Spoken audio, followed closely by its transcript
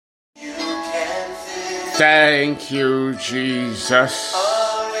Thank you, Jesus.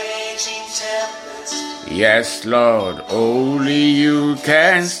 Yes, Lord, only you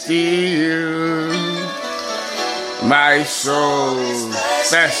can steal my soul.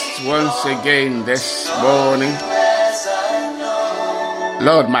 Thirst once again this morning.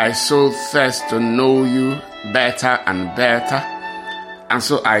 Lord, my soul thirsts to know you better and better. And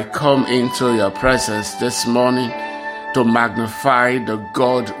so I come into your presence this morning to magnify the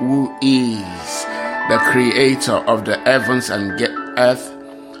God who is the creator of the heavens and earth,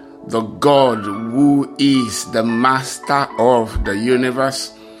 the God who is the master of the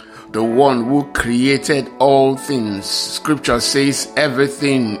universe, the one who created all things. Scripture says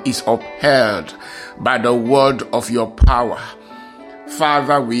everything is upheld by the word of your power.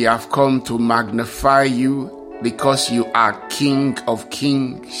 Father, we have come to magnify you because you are King of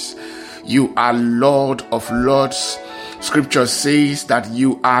kings. You are Lord of lords. Scripture says that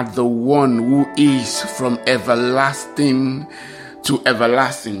you are the one who is from everlasting to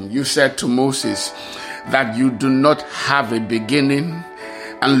everlasting. You said to Moses that you do not have a beginning,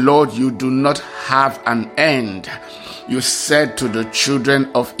 and Lord, you do not have an end. You said to the children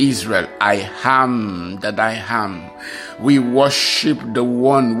of Israel, I am that I am. We worship the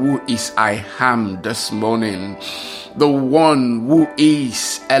one who is I am this morning. The one who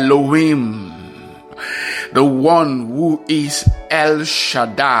is Elohim. The one who is El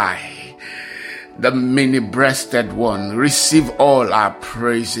Shaddai. The many-breasted one. Receive all our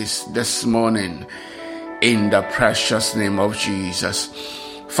praises this morning in the precious name of Jesus.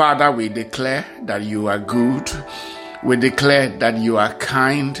 Father, we declare that you are good. We declare that you are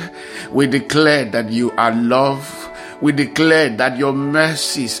kind. We declare that you are love. We declare that your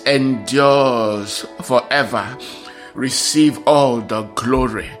mercies endures forever. Receive all the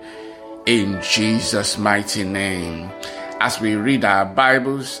glory in Jesus' mighty name. As we read our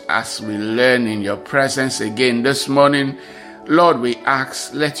Bibles, as we learn in your presence again this morning, Lord, we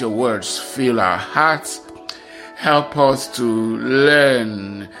ask, let your words fill our hearts. Help us to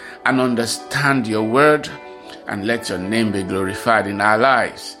learn and understand your word, and let your name be glorified in our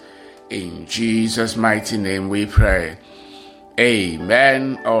lives. In Jesus' mighty name we pray.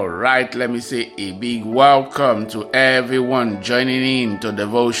 Amen. All right, let me say a big welcome to everyone joining in to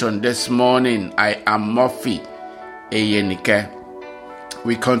devotion this morning. I am Murphy Eyenike.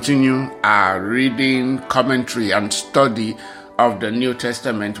 We continue our reading, commentary, and study of the New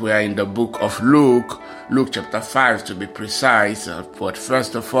Testament. We are in the book of Luke chapter 5 to be precise. But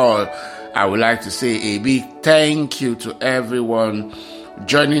first of all, I would like to say a big thank you to everyone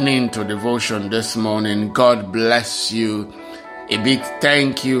joining in to devotion this morning. God bless you. A big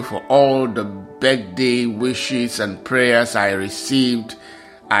thank you for all the birthday wishes and prayers I received.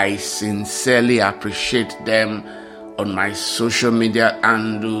 I sincerely appreciate them on my social media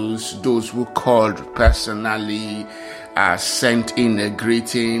handles. Those who called personally, sent in a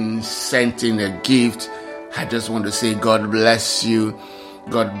greeting, sent in a gift. I just want to say God bless you.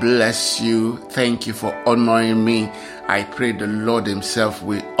 God bless you. Thank you for honoring me. I pray the Lord himself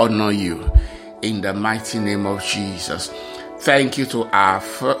will honor you in the mighty name of Jesus. Thank you to our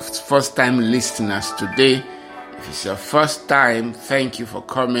first-time listeners today. If it's your first time, thank you for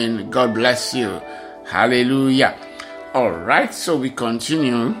coming. God bless you. Hallelujah. All right, so we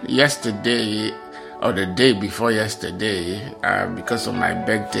continue yesterday, or the day before yesterday, because of my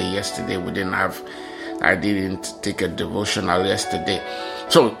birthday yesterday, I didn't take a devotional yesterday.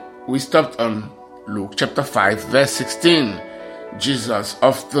 So we stopped on Luke chapter 5, verse 16. Jesus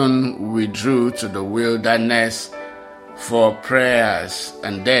often withdrew to the wilderness for prayers.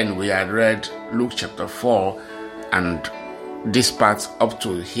 And then we had read Luke chapter 4 and this part up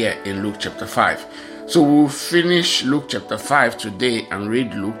to here in Luke chapter 5. So we'll finish Luke chapter 5 today and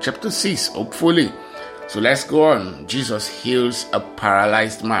read Luke chapter 6, hopefully. So let's go on. Jesus heals a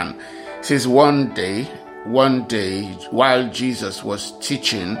paralyzed man. It says one day, while Jesus was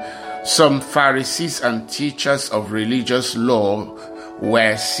teaching, some Pharisees and teachers of religious law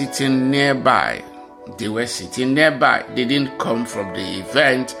were sitting nearby. They were sitting nearby. They didn't come from the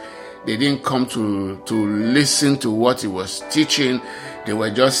event. They didn't come to listen to what he was teaching. They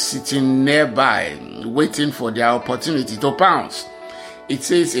were just sitting nearby, waiting for their opportunity to pounce. It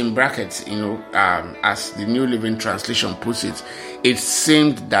says in brackets, as the New Living Translation puts it, it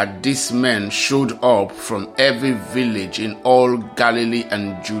seemed that these men showed up from every village in all Galilee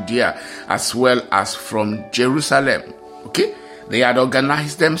and Judea, as well as from Jerusalem. Okay? They had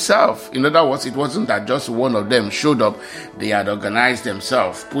organized themselves. In other words, it wasn't that just one of them showed up. They had organized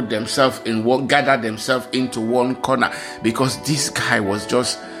themselves, put themselves in one, gathered themselves into one corner, because this guy was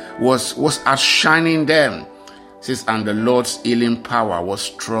outshining them. It says, and the Lord's healing power was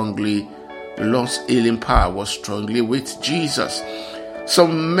strongly The Lord's healing power was strongly with Jesus.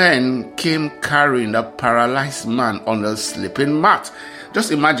 Some men came carrying a paralyzed man on a sleeping mat.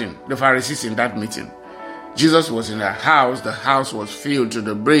 Just imagine the Pharisees in that meeting. Jesus was in a house. The house was filled to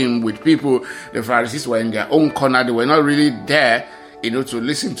the brim with people. The Pharisees were in their own corner. They were not really there, to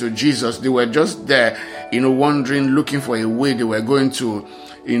listen to Jesus. They were just there, wondering, looking for a way they were going to,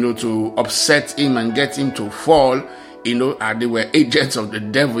 to upset him and get him to fall. They were agents of the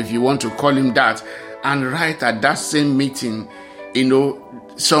devil, if you want to call him that. And right at that same meeting,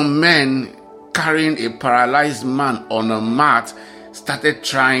 some men carrying a paralyzed man on a mat started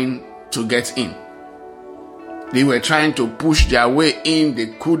trying to get in. They were trying to push their way in. They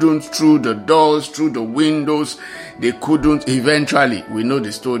couldn't, through the doors, through the windows. They couldn't. Eventually, we know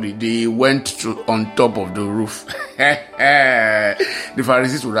the story. They went on top of the roof. The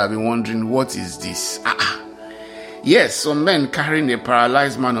Pharisees would have been wondering, what is this? Yes, some men carrying a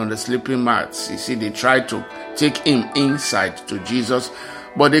paralyzed man on the sleeping mats. You see, they tried to take him inside to Jesus,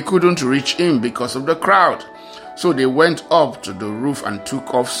 but they couldn't reach him because of the crowd. So they went up to the roof and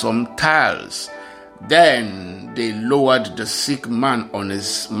took off some tiles. Then they lowered the sick man on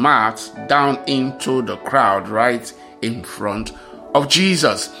his mat down into the crowd right in front of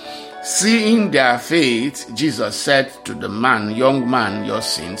Jesus. Seeing their faith, Jesus said to the man, "Young man, your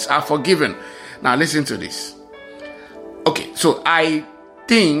sins are forgiven." Now listen to this. Okay, so I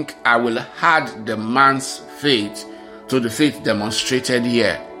think I will add the man's faith to the faith demonstrated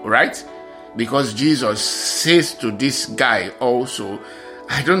here, right? Because Jesus says to this guy also,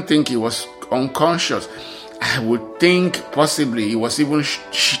 I don't think he was unconscious. I would think possibly he was even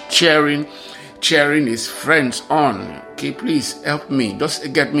cheering his friends on. Okay, please help me.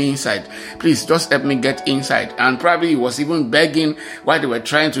 Just get me inside. Please, just help me get inside. And probably he was even begging while they were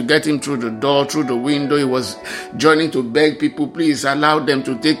trying to get him through the door, through the window. He was joining to beg people, please allow them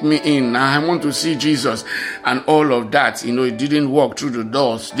to take me in. I want to see Jesus. And all of that, it didn't walk through the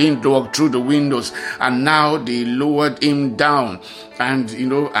doors, didn't walk through the windows. And now they lowered him down. And,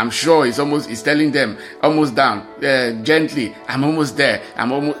 I'm sure he's telling them, almost down, gently, I'm almost there,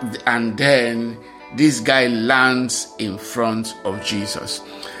 and then this guy lands in front of Jesus.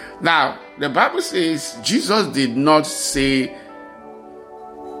 Now, the Bible says Jesus did not say,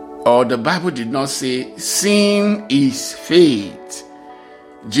 or the Bible did not say, sin is faith.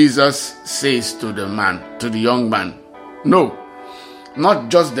 Jesus says to the young man, no, not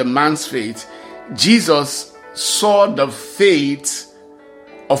just the man's faith. Jesus saw the faith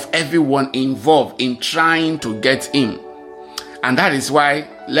of everyone involved in trying to get in. And that is why,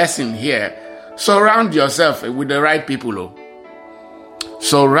 lesson here, surround yourself with the right people.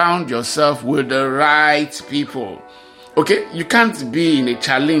 Surround yourself with the right people. Okay, you can't be in a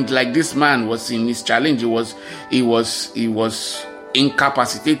challenge like this man was in his challenge. He was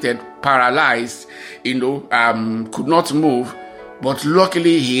incapacitated, paralyzed, could not move. But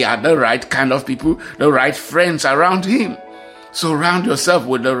luckily he had the right kind of people, the right friends around him. Surround yourself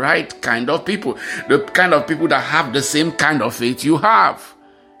with the right kind of people, the kind of people that have the same kind of faith you have.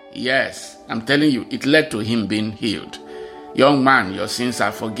 Yes, I'm telling you, it led to him being healed. Young man, your sins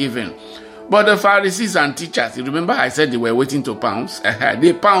are forgiven. But the Pharisees and teachers, you remember I said they were waiting to pounce?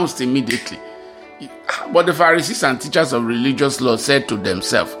 They pounced immediately. But the Pharisees and teachers of religious law said to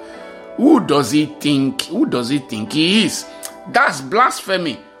themselves, who does he think he is? That's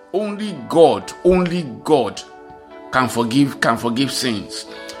blasphemy. Only God can forgive sins.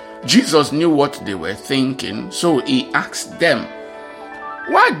 Jesus knew what they were thinking, so he asked them,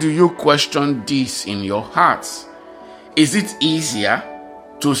 why do you question this in your hearts? Is it easier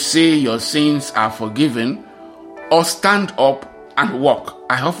to say your sins are forgiven or stand up and walk?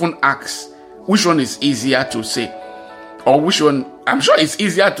 I often ask, which one is easier to say? Or which one? I'm sure it's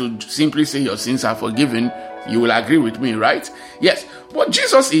easier to simply say your sins are forgiven. You will agree with me, right? Yes. But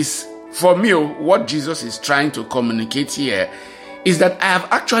for me, what Jesus is trying to communicate here is that I have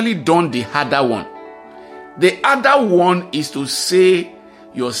actually done the harder one. The other one is to say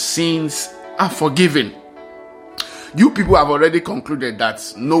your sins are forgiven. You people have already concluded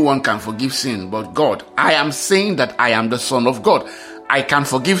that no one can forgive sin but God. I am saying that I am the Son of God. I can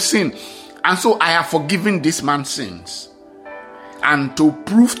forgive sin. And so I have forgiven this man's sins. And to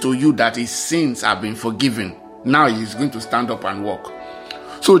prove to you that his sins have been forgiven, now he is going to stand up and walk.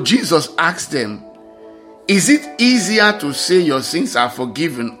 So Jesus asked them, is it easier to say your sins are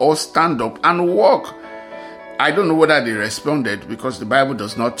forgiven or stand up and walk? I don't know whether they responded because the Bible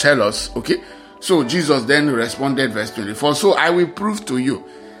does not tell us. Okay. So Jesus then responded, verse 24. So I will prove to you.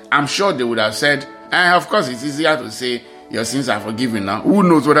 I'm sure they would have said, of course it's easier to say your sins are forgiven now. Who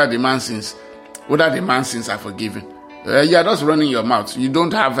knows whether the man's sins are forgiven? You are just running your mouth. You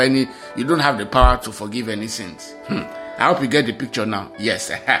don't have the power to forgive any sins. I hope you get the picture now.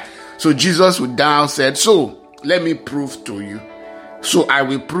 Yes. So Jesus would now said, so let me prove to you. So I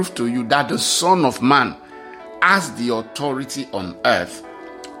will prove to you that the Son of Man has the authority on earth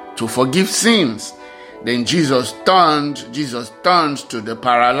to forgive sins. Then Jesus turned to the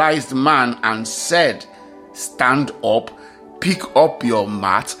paralyzed man and said, stand up, pick up your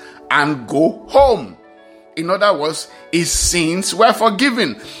mat, and go home. In other words, his sins were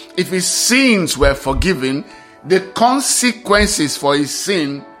forgiven. If his sins were forgiven, the consequences for his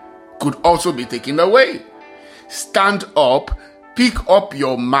sin could also be taken away. Stand up, pick up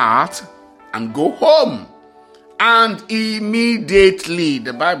your mat, and go home. And immediately,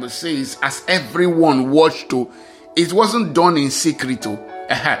 the Bible says, as everyone watched, it wasn't done in secret.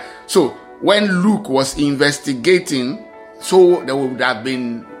 So when Luke was investigating, so there would have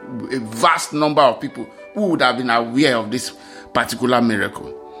been a vast number of people who would have been aware of this particular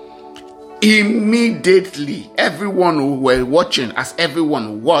miracle. Immediately, everyone who were watching, as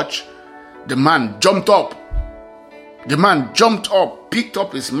everyone watched, the man jumped up. The man jumped up, picked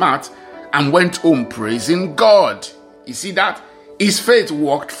up his mat, and went home praising God. You see that? His faith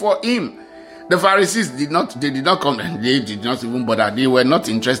worked for him. The Pharisees did not come, and they did not even bother. They were not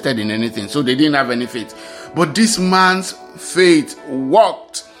interested in anything, so they didn't have any faith. But this man's faith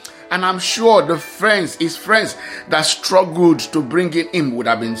worked. And I'm sure his friends that struggled to bring it in would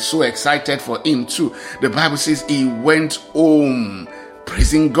have been so excited for him too. The Bible says he went home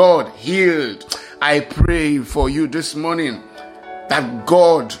praising God, healed. I pray for you this morning that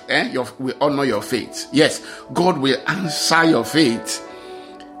God will honor your faith. Yes, God will answer your faith.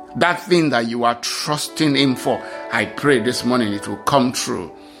 That thing that you are trusting him for, I pray this morning it will come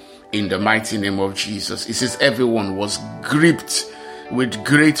true in the mighty name of Jesus. It says everyone was gripped with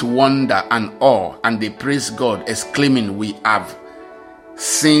great wonder and awe, and they praised God, exclaiming, we have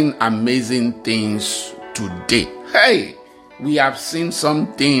seen amazing things today. Hey, we have seen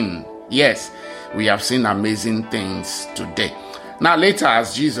something. Yes, we have seen amazing things today. Now later,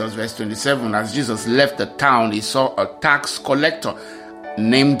 as Jesus, verse 27, as Jesus left the town, he saw a tax collector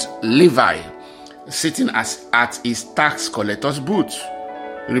named Levi sitting at his tax collector's booth.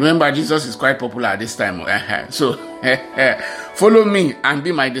 Remember, Jesus is quite popular at this time. So, follow me and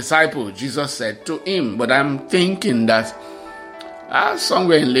be my disciple, Jesus said to him. But I'm thinking that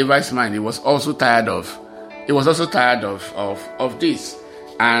somewhere in Levi's mind, he was also tired of this.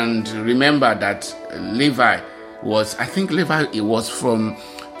 And remember that Levi was from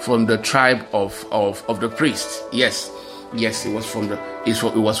the tribe of the priest. Yes, it was from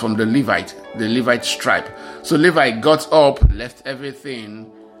the Levite tribe. So Levi got up, left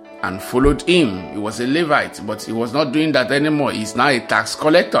everything, and followed him. He was a Levite, but he was not doing that anymore. He's now a tax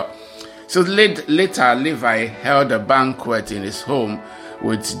collector. So later, Levi held a banquet in his home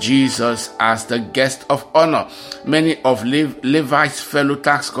with Jesus as the guest of honor. Many of Levi's fellow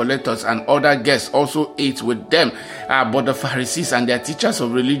tax collectors and other guests also ate with them. But the Pharisees and their teachers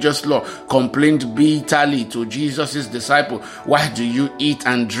of religious law complained bitterly to Jesus' disciple, "Why do you eat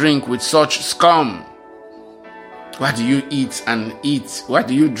and drink with such scum?" Why do you eat and eat? Why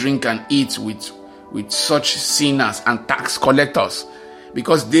do you drink and eat with such sinners and tax collectors?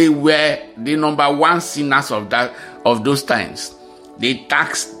 Because they were the number one sinners of those times. They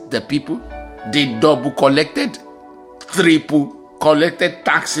taxed the people. They double collected, triple collected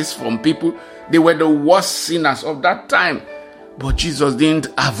taxes from people. They were the worst sinners of that time. But Jesus didn't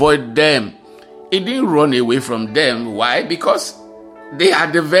avoid them. He didn't run away from them. Why? Because they are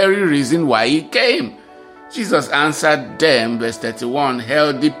the very reason why he came. Jesus answered them, verse 31,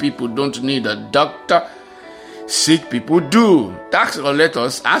 healthy people don't need a doctor. Sick people do. Tax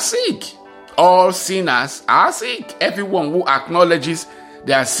collectors are sick. All sinners are sick. Everyone who acknowledges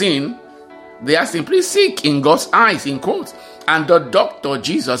their sin, they are simply sick in God's eyes, in quotes. And the doctor,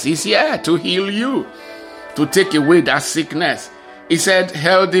 Jesus, is here to heal you, to take away that sickness. He said,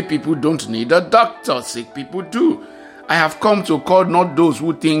 healthy people don't need a doctor. Sick people do. I have come to call not those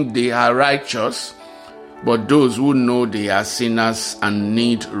who think they are righteous, but those who know they are sinners and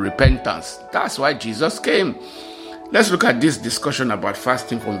need repentance. That's why Jesus came. Let's look at this discussion about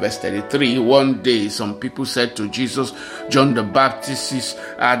fasting from verse 33. One day, some people said to Jesus, John the Baptist's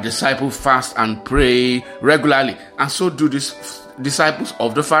disciples fast and pray regularly, and so do these disciples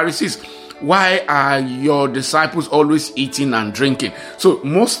of the Pharisees. Why are your disciples always eating and drinking? So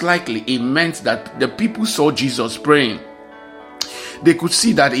most likely it meant that the people saw Jesus praying. They could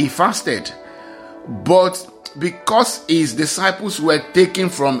see that he fasted. But because his disciples were taken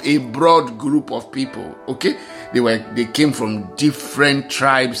from a broad group of people, okay? They came from different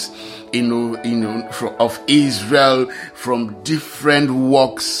tribes of Israel from different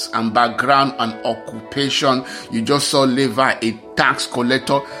walks and background and occupation. You just saw Levi, a tax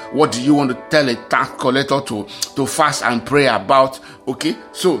collector. What do you want to tell a tax collector to fast and pray about? Okay,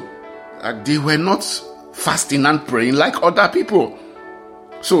 so they were not fasting and praying like other people.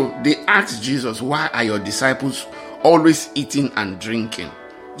 So they asked Jesus, why are your disciples always eating and drinking?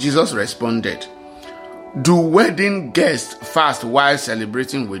 Jesus responded, do wedding guests fast while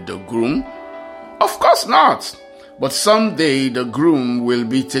celebrating with the groom? Of course not. But someday the groom will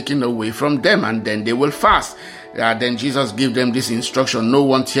be taken away from them and then they will fast. Then Jesus gave them this instruction: no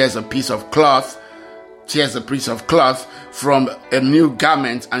one tears a piece of cloth from a new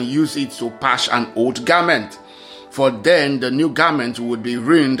garment and use it to patch an old garment. For then the new garment would be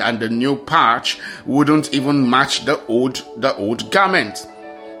ruined and the new patch wouldn't even match the old garment.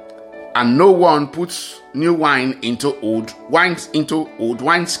 And no one puts new wine into old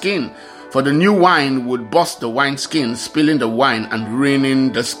wineskin, for the new wine would burst the wineskin, spilling the wine and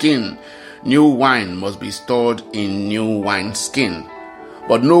ruining the skin. New wine must be stored in new wineskin.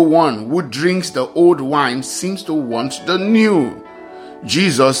 But no one who drinks the old wine seems to want the new.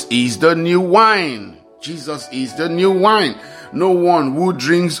 Jesus is the new wine. Jesus is the new wine. No one who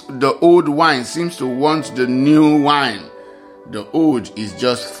drinks the old wine seems to want the new wine. The old is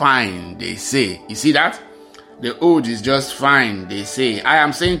just fine, they say. You see that? The old is just fine, they say. I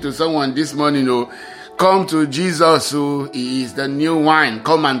am saying to someone this morning, come to Jesus, he is the new wine.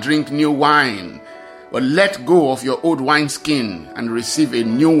 Come and drink new wine. But let go of your old wineskin and receive a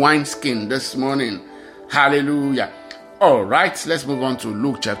new wineskin this morning. Hallelujah. All right, let's move on to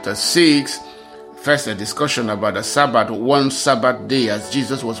Luke chapter 6. First, a discussion about the Sabbath. One Sabbath day, as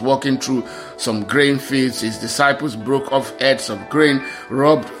Jesus was walking through some grain fields, his disciples broke off heads of grain,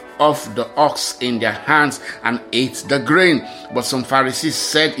 rubbed off the ox in their hands, and ate the grain. But some Pharisees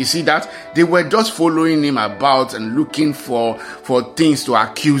said, you see that? They were just following him about and looking for things to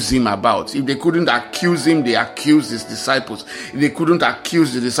accuse him about. If they couldn't accuse him, they accused his disciples. If they couldn't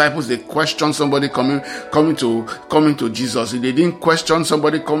accuse the disciples, they questioned somebody coming to Jesus. If they didn't question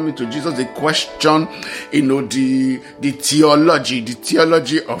somebody coming to Jesus, they questioned, the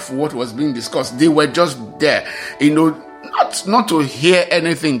theology of what was being discussed. They were just there, not to hear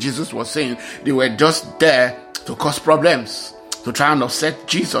anything Jesus was saying. They were just there to cause problems, to try and upset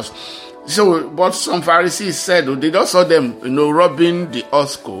Jesus. So, but some Pharisees said, they just saw them, rubbing the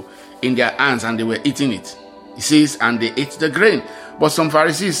husk in their hands and they were eating it. He says, and they ate the grain. But some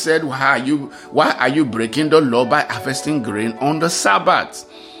Pharisees said, why are you breaking the law by harvesting grain on the Sabbath?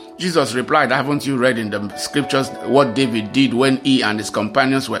 Jesus replied, haven't you read in the scriptures what David did when he and his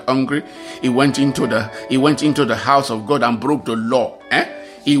companions were hungry? He went into the house of God and broke the law.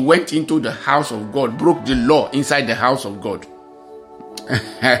 He went into the house of God, broke the law inside the house of God.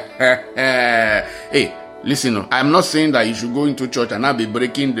 Hey, listen, I'm not saying that you should go into church and not be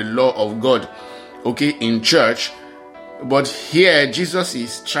breaking the law of God, in church. But here, Jesus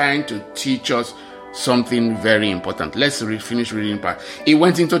is trying to teach us something very important. Let's finish reading part. He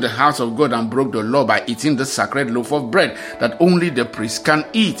went into the house of God and broke the law by eating the sacred loaf of bread that only the priest can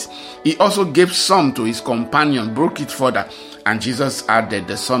eat. He also gave some to his companion, broke it further, and Jesus added,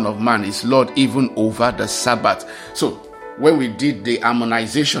 the Son of Man is Lord even over the Sabbath. So when we did the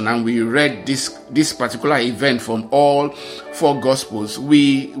harmonization and we read this particular event from all four Gospels,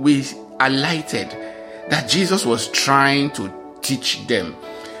 we highlighted that Jesus was trying to teach them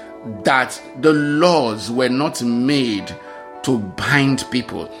that the laws were not made to bind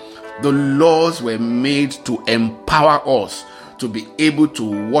people. The laws were made to empower us to be able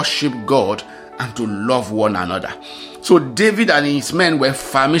to worship God and to love one another. So David and his men were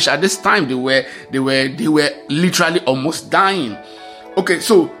famished at this time. They were literally almost dying. Okay,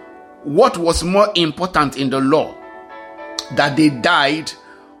 so what was more important in the law? That they died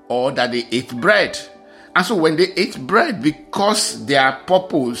or that they ate bread? And so when they ate bread, because their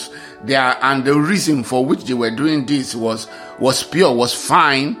purpose, and the reason for which they were doing this was pure, was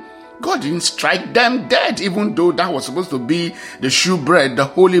fine, God didn't strike them dead, even though that was supposed to be the shewbread, the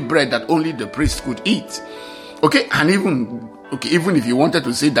holy bread that only the priest could eat. And even if you wanted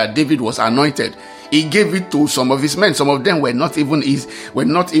to say that David was anointed, he gave it to some of his men. Some of them were not even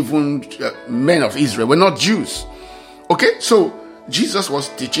men of Israel, were not Jews. So Jesus was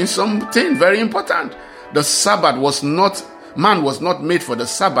teaching something very important. The Sabbath man was not made for the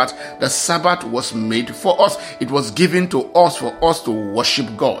Sabbath. The Sabbath was made for us. It was given to us for us to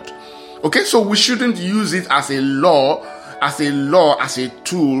worship God. So we shouldn't use it as a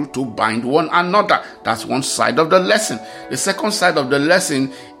tool to bind one another. That's one side of the lesson. The second side of the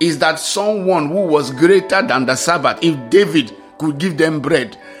lesson is that someone who was greater than the Sabbath, if David could give them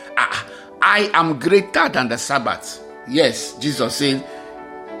bread I am greater than the Sabbath. Yes, Jesus said,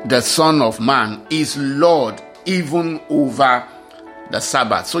 the Son of Man is Lord even over the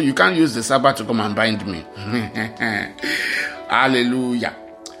Sabbath. So you can't use the Sabbath to come and bind me. Hallelujah.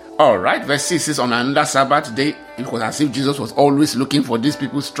 All right, verse 6 says, on another Sabbath day, it was as if Jesus was always looking for these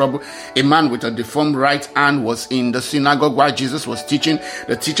people's trouble. A man with a deformed right hand was in the synagogue while Jesus was teaching.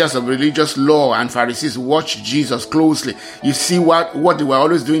 The teachers of religious law and Pharisees watched Jesus closely. You see what they were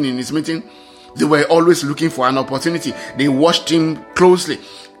always doing in his meeting? They were always looking for an opportunity. They watched him closely.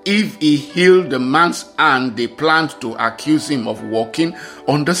 If he healed the man's hand, they planned to accuse him of walking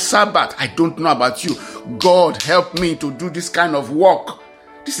on the Sabbath. I don't know about you. God help me to do this kind of work.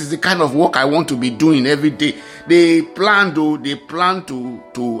 This is the kind of work I want to be doing every day. They plan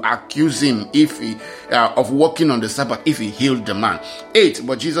to accuse him if he of walking on the Sabbath if he healed the man. 8.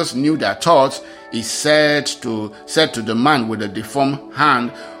 But Jesus knew their thoughts. He said to the man with the deformed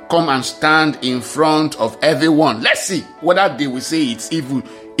hand, come and stand in front of everyone. Let's see whether they will say it's evil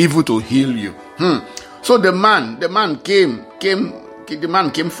to heal you. So the man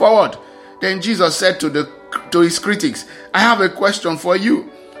came forward. Then Jesus said to his critics, I have a question for you.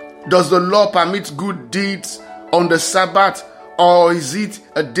 Does the law permit good deeds on the Sabbath, or is it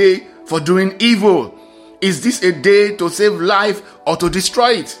a day for doing evil? Is this a day to save life or to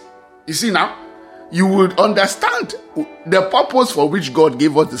destroy it? You see now, you would understand the purpose for which God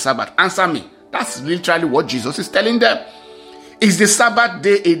gave us the Sabbath. Answer me. That's literally what Jesus is telling them. Is the Sabbath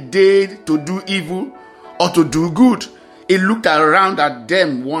day a day to do evil or to do good? He looked around at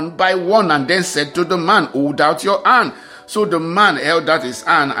them one by one and then said to the man, hold out your hand. So the man held out his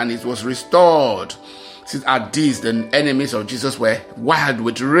hand and it was restored. At this, the enemies of Jesus were wild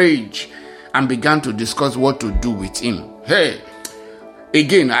with rage and began to discuss what to do with him. Hey,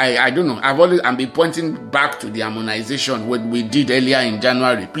 again, I don't know. I'm been pointing back to the harmonization what we did earlier in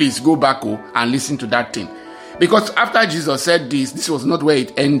January. Please go back and listen to that thing. Because after Jesus said this was not where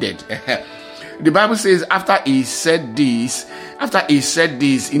it ended. The Bible says after he said this,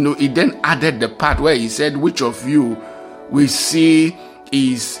 he then added the part where he said, which of you will see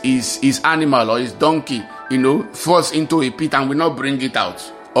his animal or his donkey, falls into a pit and will not bring it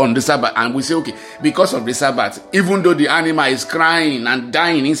out on the Sabbath? And we say, okay, because of the Sabbath, even though the animal is crying and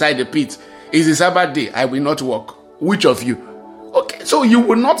dying inside the pit, it's the Sabbath day, I will not walk. Which of you? Okay, so you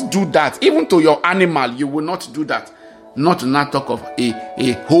will not do that. Even to your animal, you will not do that. Not to not talk of a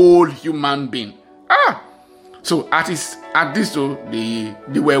whole human being. So at this,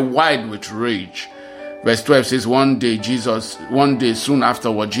 they were wild with rage. Verse 12 says, one day soon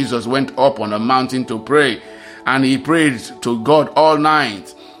afterward, Jesus went up on a mountain to pray, and he prayed to God all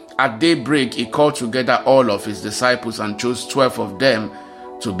night. At daybreak, he called together all of his disciples and chose 12 of them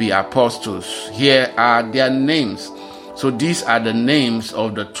to be apostles. Here are their names. So these are the names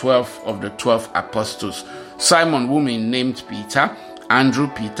of the 12 apostles. Simon, whom he named Peter, Andrew,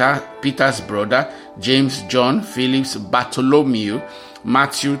 Peter's brother, James, John, Philip, Bartholomew,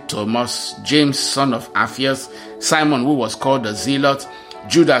 Matthew, Thomas, James, son of Alphaeus, Simon, who was called the Zealot,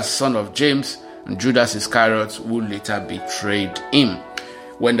 Judas, son of James, and Judas Iscariot, who later betrayed him.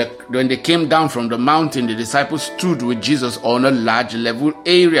 When they came down from the mountain, the disciples stood with Jesus on a large level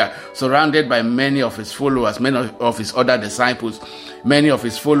area, surrounded by many of his followers, many of his other disciples, many of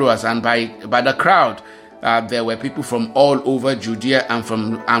his followers, and by the crowd. There were people from all over Judea and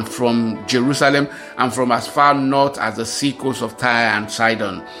from Jerusalem and from as far north as the seacoast of Tyre and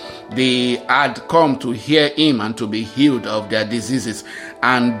Sidon. They had come to hear him and to be healed of their diseases,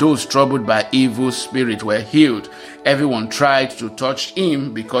 and those troubled by evil spirit were healed. Everyone tried to touch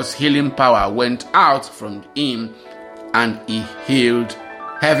him because healing power went out from him, and he healed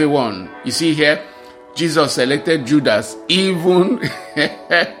everyone. You see here, Jesus selected Judas even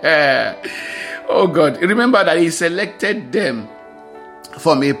oh God, remember that he selected them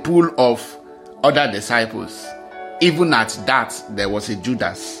from a pool of other disciples. Even at that, there was a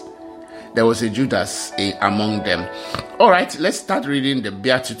Judas. There was a Judas among them. All right, let's start reading the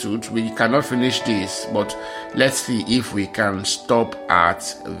Beatitudes. We cannot finish this, but let's see if we can stop at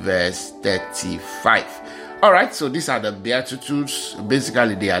verse 35. All right, so these are the Beatitudes.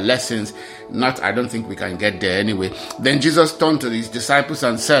 Basically, they are lessons. I don't think we can get there anyway. Then Jesus turned to his disciples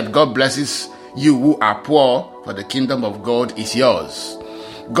and said, God blesses you who are poor, for the kingdom of God is yours.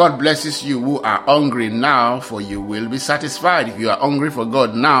 God blesses you who are hungry now, for you will be satisfied. If you are hungry for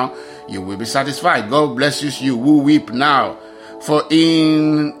God now, you will be satisfied. God blesses you who weep now, for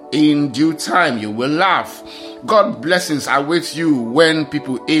in due time you will laugh. God blessings await you when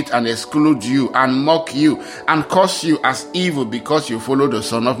people hate and exclude you and mock you and curse you as evil because you follow the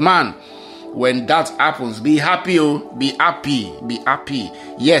Son of Man. When that happens, be happy, be happy, be happy.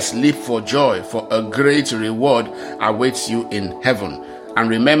 Yes, leap for joy, for a great reward awaits you in heaven. And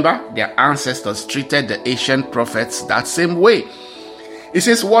remember, their ancestors treated the ancient prophets that same way. It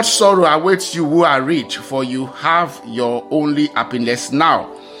says, what sorrow awaits you who are rich, for you have your only happiness now.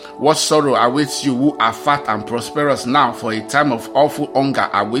 What sorrow awaits you who are fat and prosperous now, for a time of awful hunger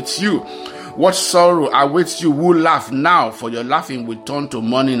awaits you. What sorrow awaits you who laugh now, for your laughing will turn to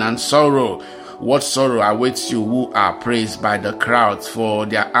mourning and sorrow. What sorrow awaits you who are praised by the crowds, for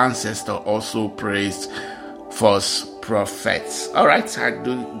their ancestor also praised false prophets. All right,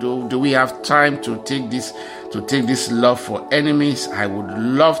 do we have time to take this love for enemies? I would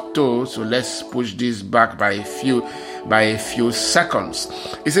love to. So let's push this back by a few seconds.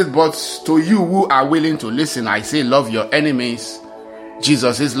 It says, but to you who are willing to listen, I say, love your enemies.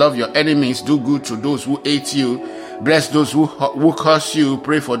 Jesus says, love your enemies, do good to those who hate you, bless those who curse you,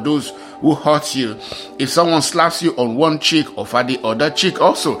 pray for those who hurt you. If someone slaps you on one cheek, offer the other cheek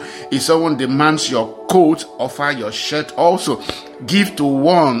also. If someone demands your coat, offer your shirt also. Give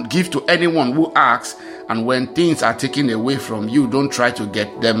to anyone who asks, and when things are taken away from you, don't try to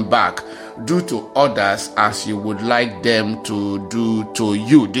get them back. Do to others as you would like them to do to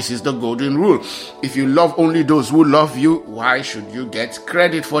you. This is the golden rule. If you love only those who love you, why should you get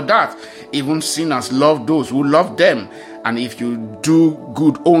credit for that? Even sinners love those who love them. And if you do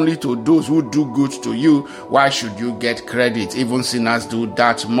good only to those who do good to you, why should you get credit? Even sinners do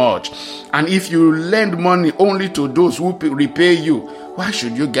that much. And if you lend money only to those who repay you, why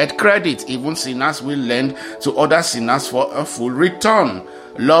should you get credit? Even sinners will lend to other sinners for a full return.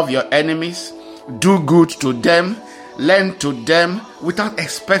 Love your enemies, do good to them, lend to them without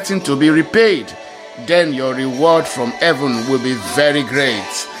expecting to be repaid. Then your reward from heaven will be very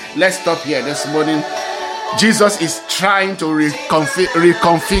great. Let's stop here this morning. Jesus is trying to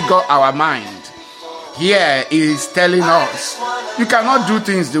reconfigure our mind. Here he is telling us, you cannot do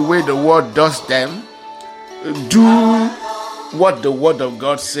things the way the world does them. Do what the word of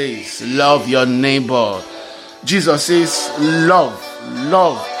God says. Love your neighbor. Jesus says, love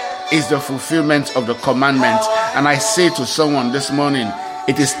is the fulfillment of the commandment. And I say to someone this morning,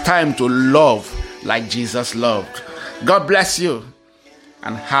 it is time to love like Jesus loved. God bless you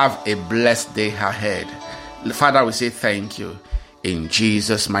and have a blessed day ahead. Father, we say thank you. In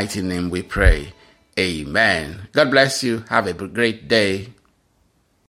Jesus' mighty name we pray. Amen. God bless you. Have a great day.